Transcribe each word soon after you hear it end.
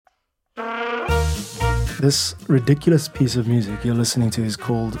This ridiculous piece of music you're listening to is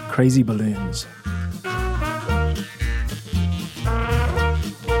called Crazy Balloons.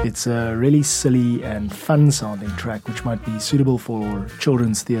 It's a really silly and fun-sounding track which might be suitable for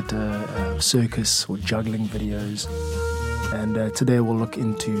children's theatre, circus or juggling videos. And today we'll look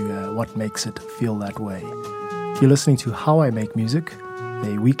into what makes it feel that way. You're listening to How I Make Music,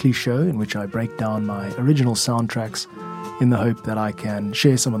 a weekly show in which I break down my original soundtracks in the hope that I can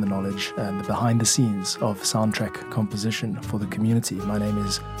share some of the knowledge and the behind the scenes of soundtrack composition for the community. My name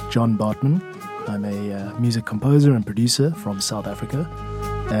is John Bartmann. I'm a music composer and producer from South Africa,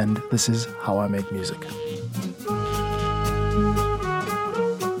 and this is How I Make Music.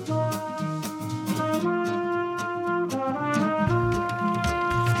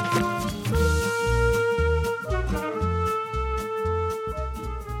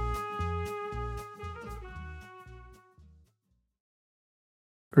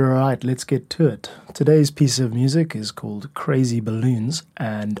 Right, let's get to it. Today's piece of music is called Crazy Balloons,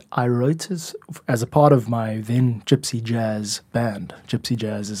 and I wrote it as a part of my then gypsy jazz band. Gypsy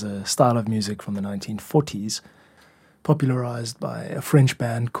jazz is a style of music from the 1940s, popularized by a French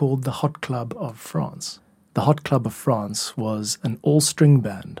band called the Hot Club of France. The Hot Club of France was an all-string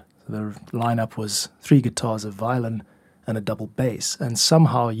band. The lineup was 3 guitars, a violin, and a double bass, and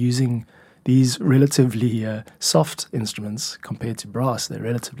somehow using these relatively soft instruments compared to brass, they're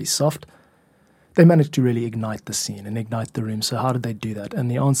relatively soft. They managed to really ignite the scene and ignite the room. So how did they do that? And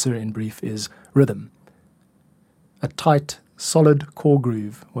the answer in brief is rhythm. A tight, solid core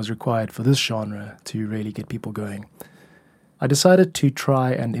groove was required for this genre to really get people going. I decided to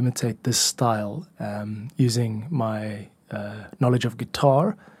try and imitate this style using my knowledge of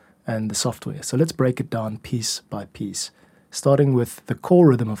guitar and the software. So let's break it down piece by piece, starting with the core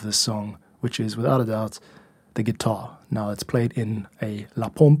rhythm of this song, which is, without a doubt, the guitar. Now, it's played in a la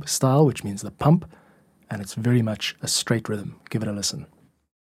pompe style, which means the pump, and it's very much a straight rhythm. Give it a listen.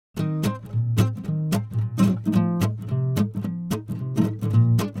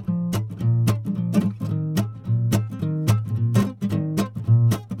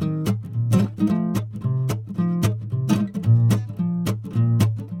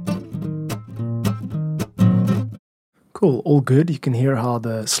 Cool, all good. You can hear how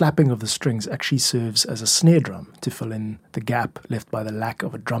the slapping of the strings actually serves as a snare drum to fill in the gap left by the lack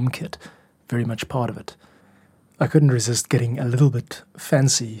of a drum kit. Very much part of it. I couldn't resist getting a little bit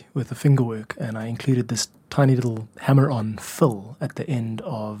fancy with the fingerwork, and I included this tiny little hammer-on fill at the end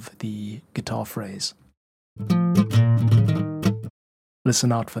of the guitar phrase.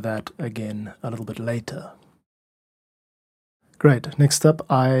 Listen out for that again a little bit later. Great. Next up,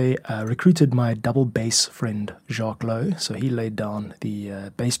 I recruited my double bass friend, Jacques Lowe. So he laid down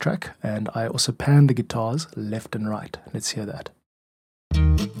the bass track, and I also panned the guitars left and right. Let's hear that.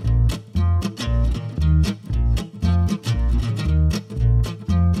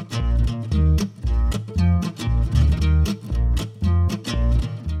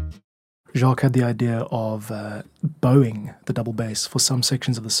 Jacques had the idea of bowing the double bass for some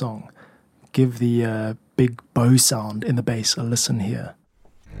sections of the song. Give the big bow sound in the bass a listen here.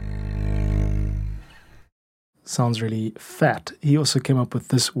 Sounds really fat. He also came up with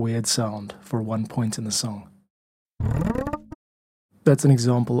this weird sound for one point in the song. That's an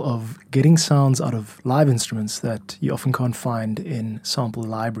example of getting sounds out of live instruments that you often can't find in sample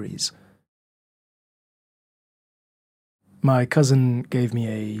libraries. My cousin gave me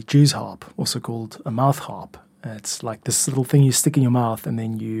a Jew's harp, also called a mouth harp. It's like this little thing you stick in your mouth and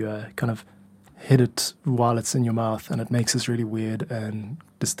then you kind of hit it while it's in your mouth, and it makes this really weird and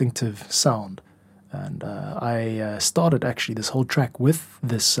distinctive sound. And I started actually this whole track with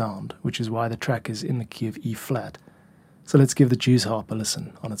this sound, which is why the track is in the key of E flat. So let's give the Jew's harp a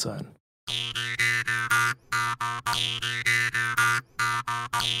listen on its own.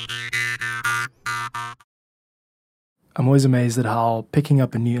 I'm always amazed at how picking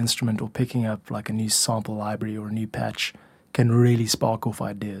up a new instrument or picking up like a new sample library or a new patch can really spark off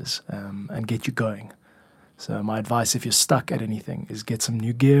ideas and get you going. So my advice, if you're stuck at anything, is get some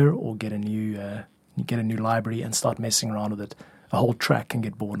new gear or get a new library and start messing around with it. A whole track can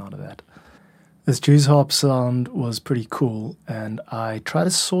get born out of that. This Jew's harp sound was pretty cool, and I tried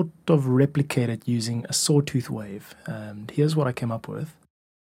to sort of replicate it using a sawtooth wave. And here's what I came up with.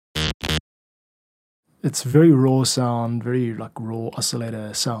 It's very raw sound, very like raw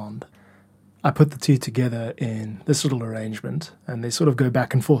oscillator sound. I put the two together in this little arrangement, and they sort of go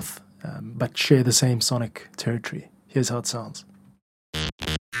back and forth, but share the same sonic territory. Here's how it sounds.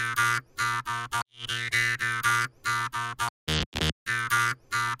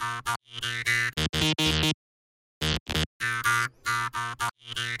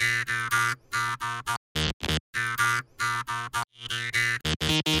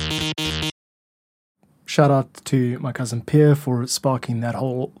 Shout out to my cousin Pierre for sparking that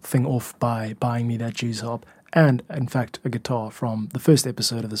whole thing off by buying me that Jews harp and, in fact, a guitar from the first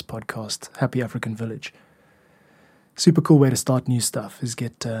episode of this podcast, Happy African Village. Super cool way to start new stuff is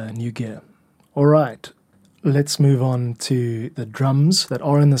get new gear. All right, let's move on to the drums that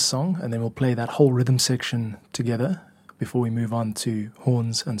are in the song, and then we'll play that whole rhythm section together before we move on to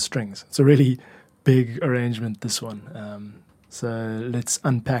horns and strings. It's a really big arrangement, this one. So let's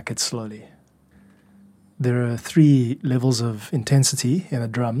unpack it slowly. There are 3 levels of intensity in the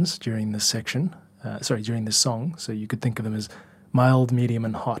drums during this section, during this song. So you could think of them as mild, medium,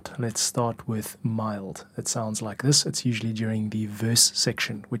 and hot. Let's start with mild. It sounds like this. It's usually during the verse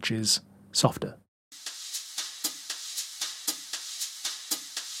section, which is softer.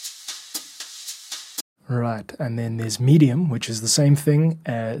 Right, and then there's medium, which is the same thing.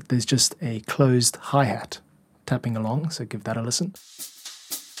 There's just a closed hi-hat tapping along, so give that a listen.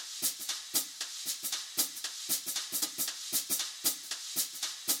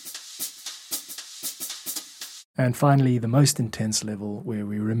 And finally, the most intense level, where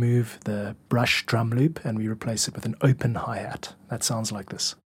we remove the brush drum loop and we replace it with an open hi-hat. That sounds like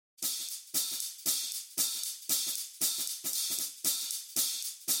this.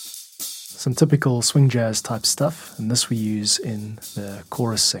 Some typical swing jazz type stuff, and this we use in the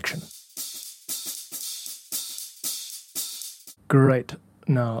chorus section. Great.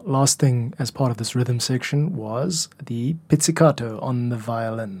 Now, last thing as part of this rhythm section was the pizzicato on the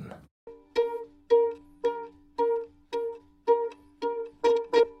violin.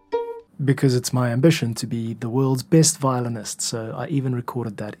 Because it's my ambition to be the world's best violinist, so I even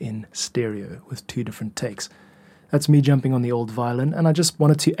recorded that in stereo with 2 different takes. That's me jumping on the old violin, and I just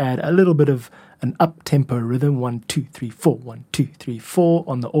wanted to add a little bit of an up-tempo rhythm, 1, 2, 3, 4, 1, 2, 3, 4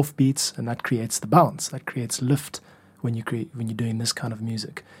 on the offbeats, and that creates the bounce, that creates lift when you're doing this kind of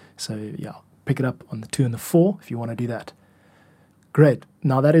music. So yeah, pick it up on the 2 and the 4 if you want to do that. Great.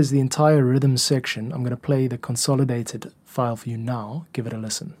 Now that is the entire rhythm section. I'm going to play the consolidated file for you now. Give it a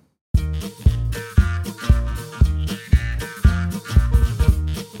listen.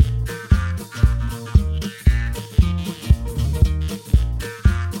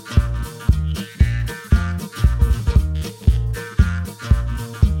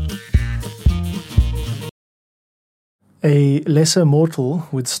 A lesser mortal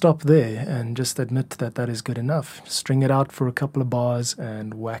would stop there and just admit that that is good enough. String it out for a couple of bars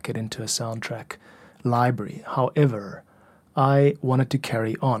and whack it into a soundtrack library. However, I wanted to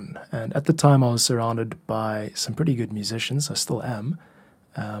carry on, and at the time I was surrounded by some pretty good musicians. I still am,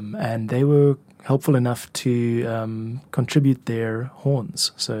 and they were helpful enough to contribute their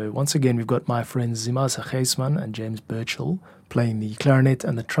horns. So once again, we've got my friends Zimaz Geisman and James Birchall playing the clarinet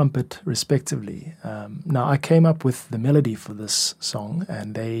and the trumpet respectively. Now I came up with the melody for this song,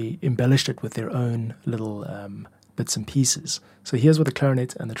 and they embellished it with their own little bits and pieces. So here's what the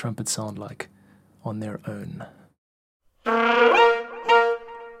clarinet and the trumpet sound like on their own.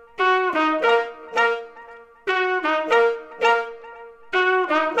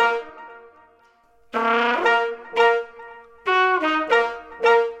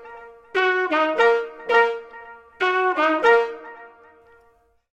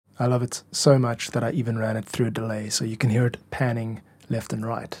 I love it so much that I even ran it through a delay, so you can hear it panning left and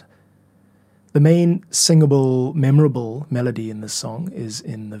right. The main singable, memorable melody in this song is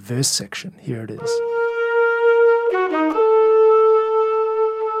in the verse section. Here it is.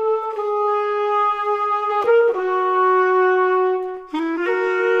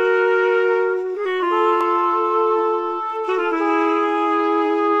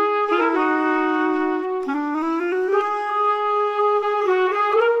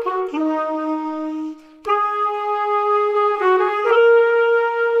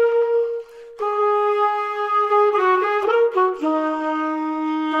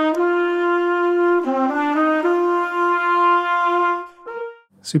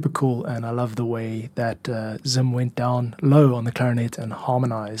 Super cool, and I love the way that Zim went down low on the clarinet and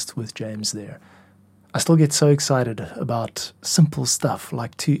harmonized with James there. I still get so excited about simple stuff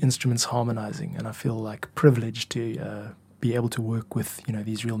like 2 instruments harmonizing, and I feel like privileged to be able to work with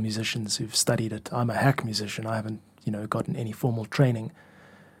these real musicians who've studied it. I'm a hack musician. I haven't gotten any formal training,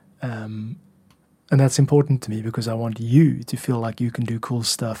 and that's important to me because I want you to feel like you can do cool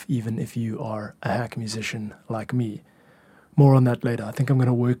stuff even if you are a hack musician like me. More on that later. I think I'm going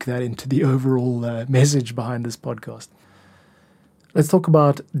to work that into the overall message behind this podcast. Let's talk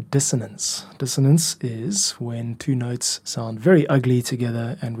about dissonance. Dissonance is when 2 notes sound very ugly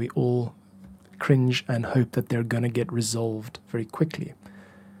together and we all cringe and hope that they're going to get resolved very quickly.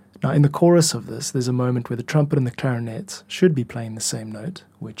 Now, in the chorus of this, there's a moment where the trumpet and the clarinet should be playing the same note,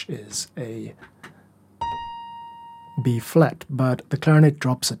 which is a B flat, but the clarinet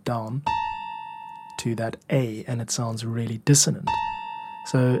drops it down to that A and it sounds really dissonant.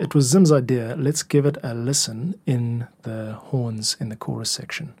 So it was Zim's idea, let's give it a listen in the horns in the chorus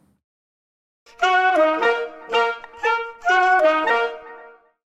section.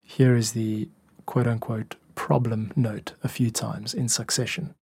 Here is the quote-unquote problem note a few times in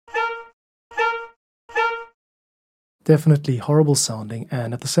succession. Definitely horrible sounding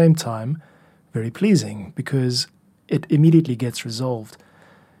and at the same time very pleasing because it immediately gets resolved.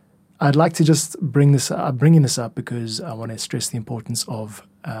 I'd like to just bringing this up because I want to stress the importance of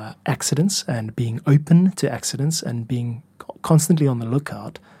accidents and being open to accidents and being constantly on the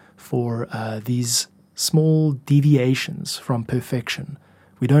lookout for these small deviations from perfection.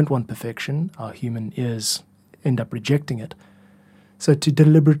 We don't want perfection. Our human ears end up rejecting it. So to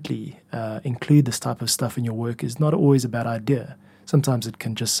deliberately include this type of stuff in your work is not always a bad idea. Sometimes it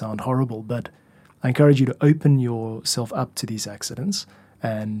can just sound horrible, but I encourage you to open yourself up to these accidents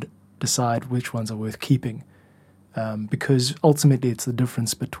and decide which ones are worth keeping. Because ultimately it's the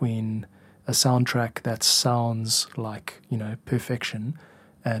difference between a soundtrack that sounds like, perfection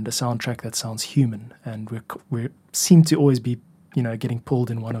and a soundtrack that sounds human. And we seem to always be, getting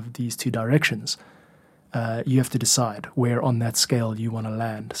pulled in one of these two directions. You have to decide where on that scale you want to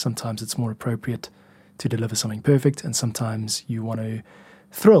land. Sometimes it's more appropriate to deliver something perfect, and sometimes you want to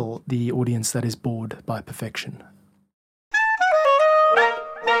thrill the audience that is bored by perfection.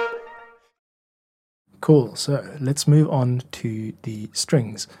 Cool, so let's move on to the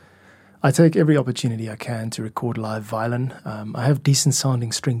strings. I take every opportunity I can to record live violin. I have decent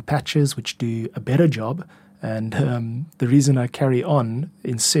sounding string patches which do a better job, and the reason I carry on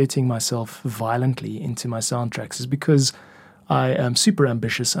inserting myself violently into my soundtracks is because I am super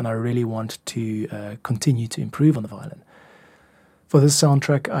ambitious and I really want to continue to improve on the violin. For this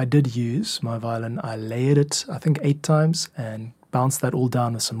soundtrack, I did use my violin. I layered it, I think, 8 times and bounced that all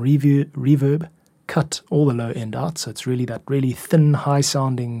down with some reverb, cut all the low end out, so it's really that really thin,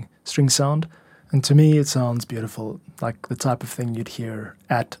 high-sounding string sound. And to me, it sounds beautiful, like the type of thing you'd hear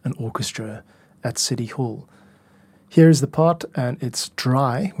at an orchestra at City Hall. Here's the part, and it's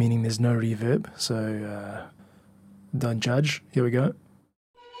dry, meaning there's no reverb, so don't judge. Here we go.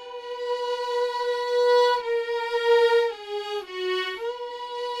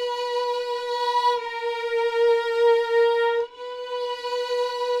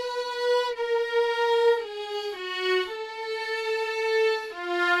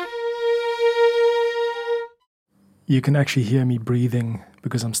 You can actually hear me breathing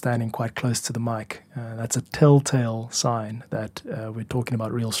because I'm standing quite close to the mic. That's a telltale sign that we're talking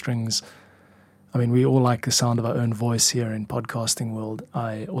about real strings. I mean, we all like the sound of our own voice here in podcasting world.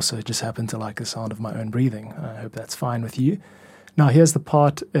 I also just happen to like the sound of my own breathing. I hope that's fine with you. Now, here's the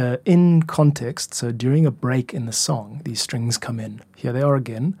part in context. So during a break in the song, these strings come in. Here they are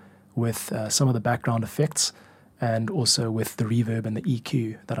again with some of the background effects and also with the reverb and the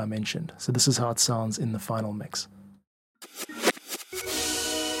EQ that I mentioned. So this is how it sounds in the final mix.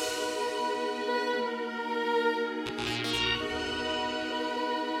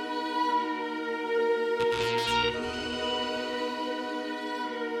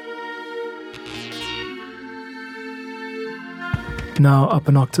 Now up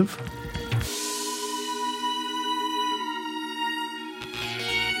an octave.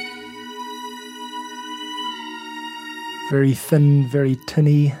 Very thin, very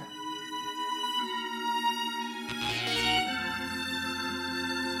tinny.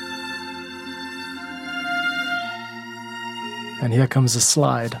 And here comes a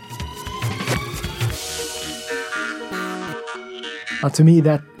slide. Now, to me,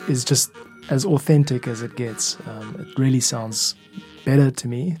 that is just as authentic as it gets. It really sounds better to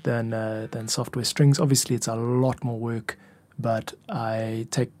me than software strings. Obviously, it's a lot more work, but I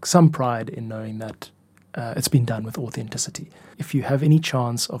take some pride in knowing that it's been done with authenticity. If you have any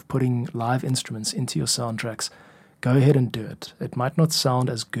chance of putting live instruments into your soundtracks, go ahead and do it. It might not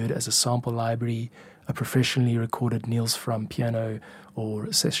sound as good as a sample library, a professionally recorded Niels Fram piano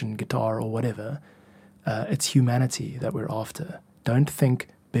or session guitar or whatever. It's humanity that we're after. Don't think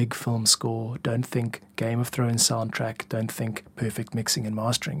big film score, don't think Game of Thrones soundtrack, don't think perfect mixing and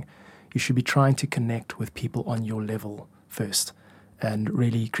mastering. You should be trying to connect with people on your level first. And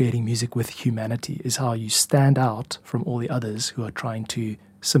really creating music with humanity is how you stand out from all the others who are trying to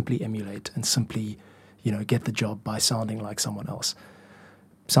simply emulate and simply, get the job by sounding like someone else.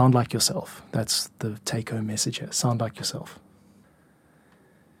 Sound like yourself. That's the take-home message here. Sound like yourself.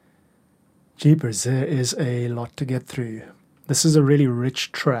 Jeepers, there is a lot to get through. This is a really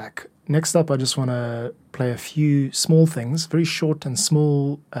rich track. Next up, I just want to play a few small things, very short and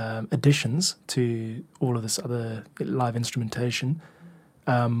small additions to all of this other live instrumentation,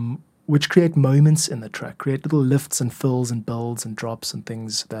 which create moments in the track, create little lifts and fills and builds and drops and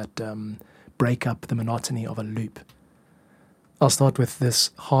things that break up the monotony of a loop. I'll start with this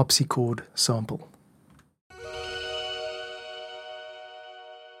harpsichord sample.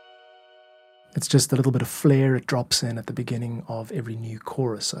 It's just a little bit of flair it drops in at the beginning of every new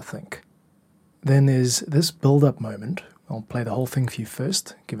chorus, I think. Then there's this build-up moment. I'll play the whole thing for you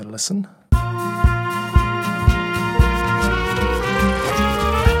first. Give it a listen.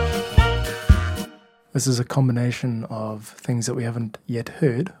 This is a combination of things that we haven't yet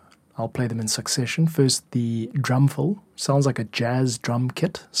heard. I'll play them in succession. First, the drum fill. Sounds like a jazz drum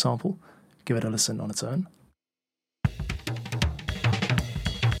kit sample. Give it a listen on its own.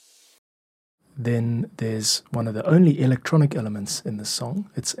 Then there's one of the only electronic elements in this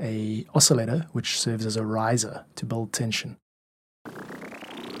song. It's a oscillator which serves as a riser to build tension.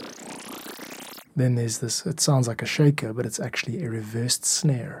 Then there's this, it sounds like a shaker, but it's actually a reversed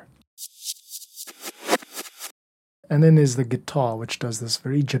snare. And then there's the guitar, which does this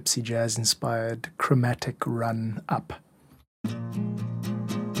very gypsy jazz inspired chromatic run up.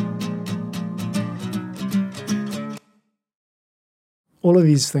 All of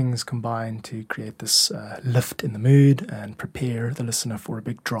these things combine to create this lift in the mood and prepare the listener for a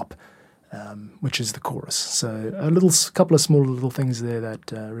big drop, which is the chorus. So a couple of small little things there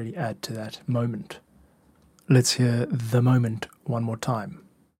that really add to that moment. Let's hear the moment one more time.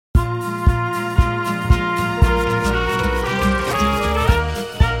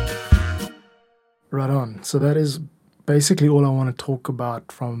 Right on. So that is basically all I want to talk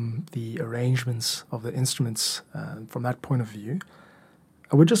about from the arrangements of the instruments from that point of view.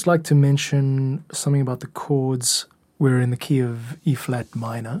 I would just like to mention something about the chords. We're in the key of E flat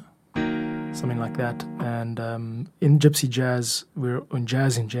minor, something like that. And in gypsy jazz, in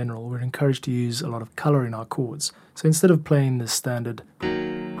jazz in general, we're encouraged to use a lot of color in our chords. So instead of playing the standard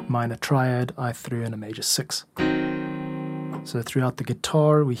minor triad, I threw in a major 6. So throughout the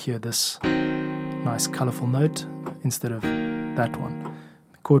guitar, we hear this nice colorful note instead of that one.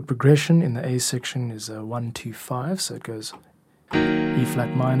 The chord progression in the A section is a 1, 2, 5, so it goes E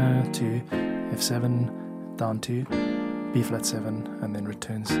flat minor to F7 down to B flat 7 and then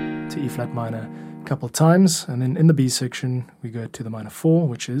returns to E flat minor a couple times, and then in the B section we go to the minor 4,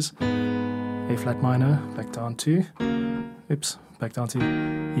 which is A flat minor back down to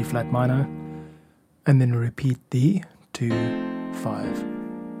E flat minor, and then repeat the 2, 5,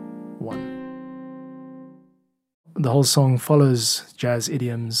 1. The whole song follows jazz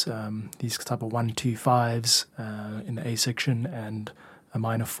idioms, these type of 1, 2, 5s in the A section and a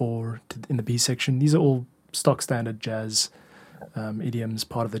minor 4 in the B section. These are all stock standard jazz idioms,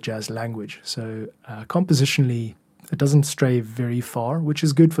 part of the jazz language. So compositionally, it doesn't stray very far, which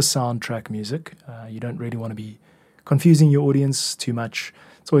is good for soundtrack music. You don't really want to be confusing your audience too much.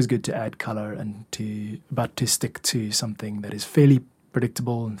 It's always good to add color and to stick to something that is fairly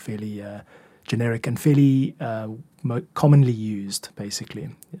predictable and fairly generic and fairly commonly used, basically.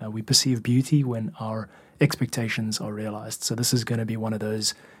 We perceive beauty when our expectations are realized. So this is going to be one of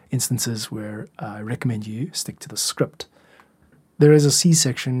those instances where I recommend you stick to the script. There is a C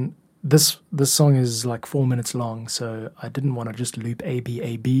section. This song is like 4 minutes long, so I didn't want to just loop A, B,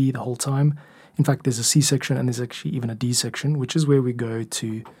 A, B the whole time. In fact, there's a C section and there's actually even a D section, which is where we go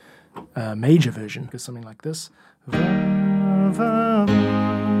to a major version. It's something like this.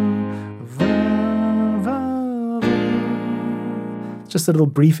 Just a little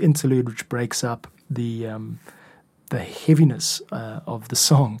brief interlude which breaks up the heaviness of the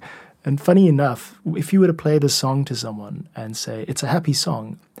song. And funny enough, if you were to play the song to someone and say it's a happy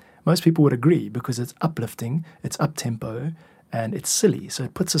song, most people would agree because it's uplifting, it's up-tempo, and it's silly. So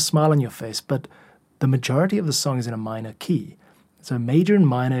it puts a smile on your face, but the majority of the song is in a minor key. So major and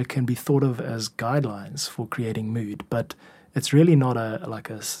minor can be thought of as guidelines for creating mood, but it's really not like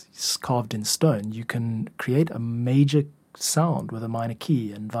a carved in stone. You can create a major sound with a minor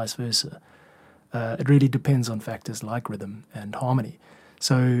key and vice versa. It really depends on factors like rhythm and harmony.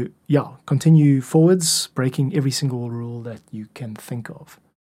 So yeah, continue forwards, breaking every single rule that you can think of.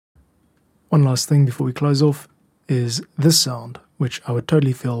 One last thing before we close off is this sound, which I would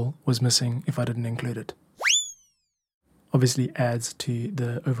totally feel was missing if I didn't include it. Obviously adds to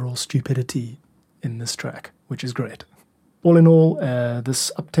the overall stupidity in this track, which is great. All in all,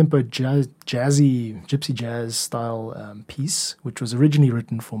 this up-tempo jazzy, gypsy jazz style piece, which was originally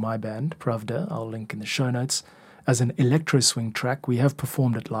written for my band, Pravda, I'll link in the show notes, as an electro swing track. We have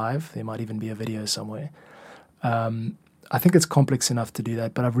performed it live. There might even be a video somewhere. I think it's complex enough to do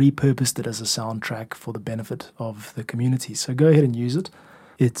that, but I've repurposed it as a soundtrack for the benefit of the community. So go ahead and use it.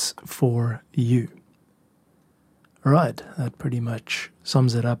 It's for you. All right, that pretty much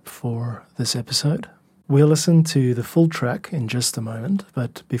sums it up for this episode. We'll listen to the full track in just a moment,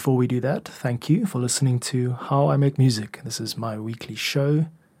 but before we do that, thank you for listening to How I Make Music. This is my weekly show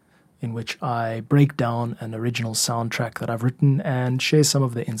in which I break down an original soundtrack that I've written and share some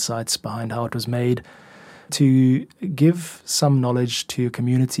of the insights behind how it was made to give some knowledge to a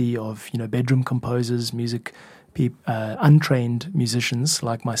community of, bedroom composers, untrained musicians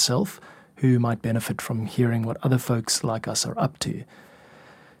like myself who might benefit from hearing what other folks like us are up to.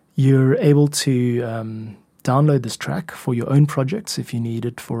 You're able to download this track for your own projects. If you need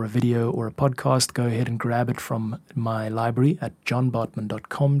it for a video or a podcast, go ahead and grab it from my library at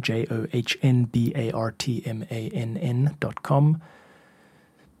johnbartmann.com, JOHNBARTMANN.com.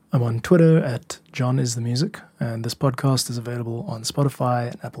 I'm on Twitter at John is the Music, and this podcast is available on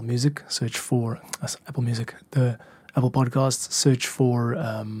Spotify and Apple Music. Search for Apple Podcasts. Search for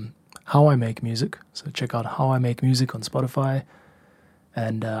How I Make Music. So check out How I Make Music on Spotify.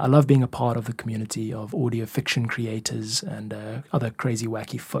 And I love being a part of the community of audio fiction creators and other crazy,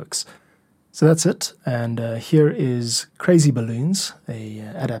 wacky folks. So that's it. And here is Crazy Balloons, a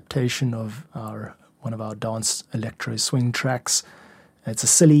adaptation of one of our dance electro swing tracks. It's a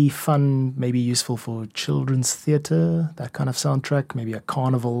silly, fun, maybe useful for children's theatre, that kind of soundtrack, maybe a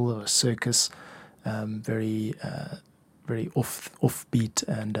carnival or a circus, very offbeat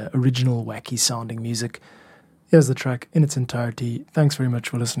and original, wacky sounding music. Here's the track in its entirety. Thanks very much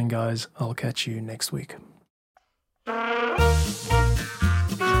for listening, guys. I'll catch you next week.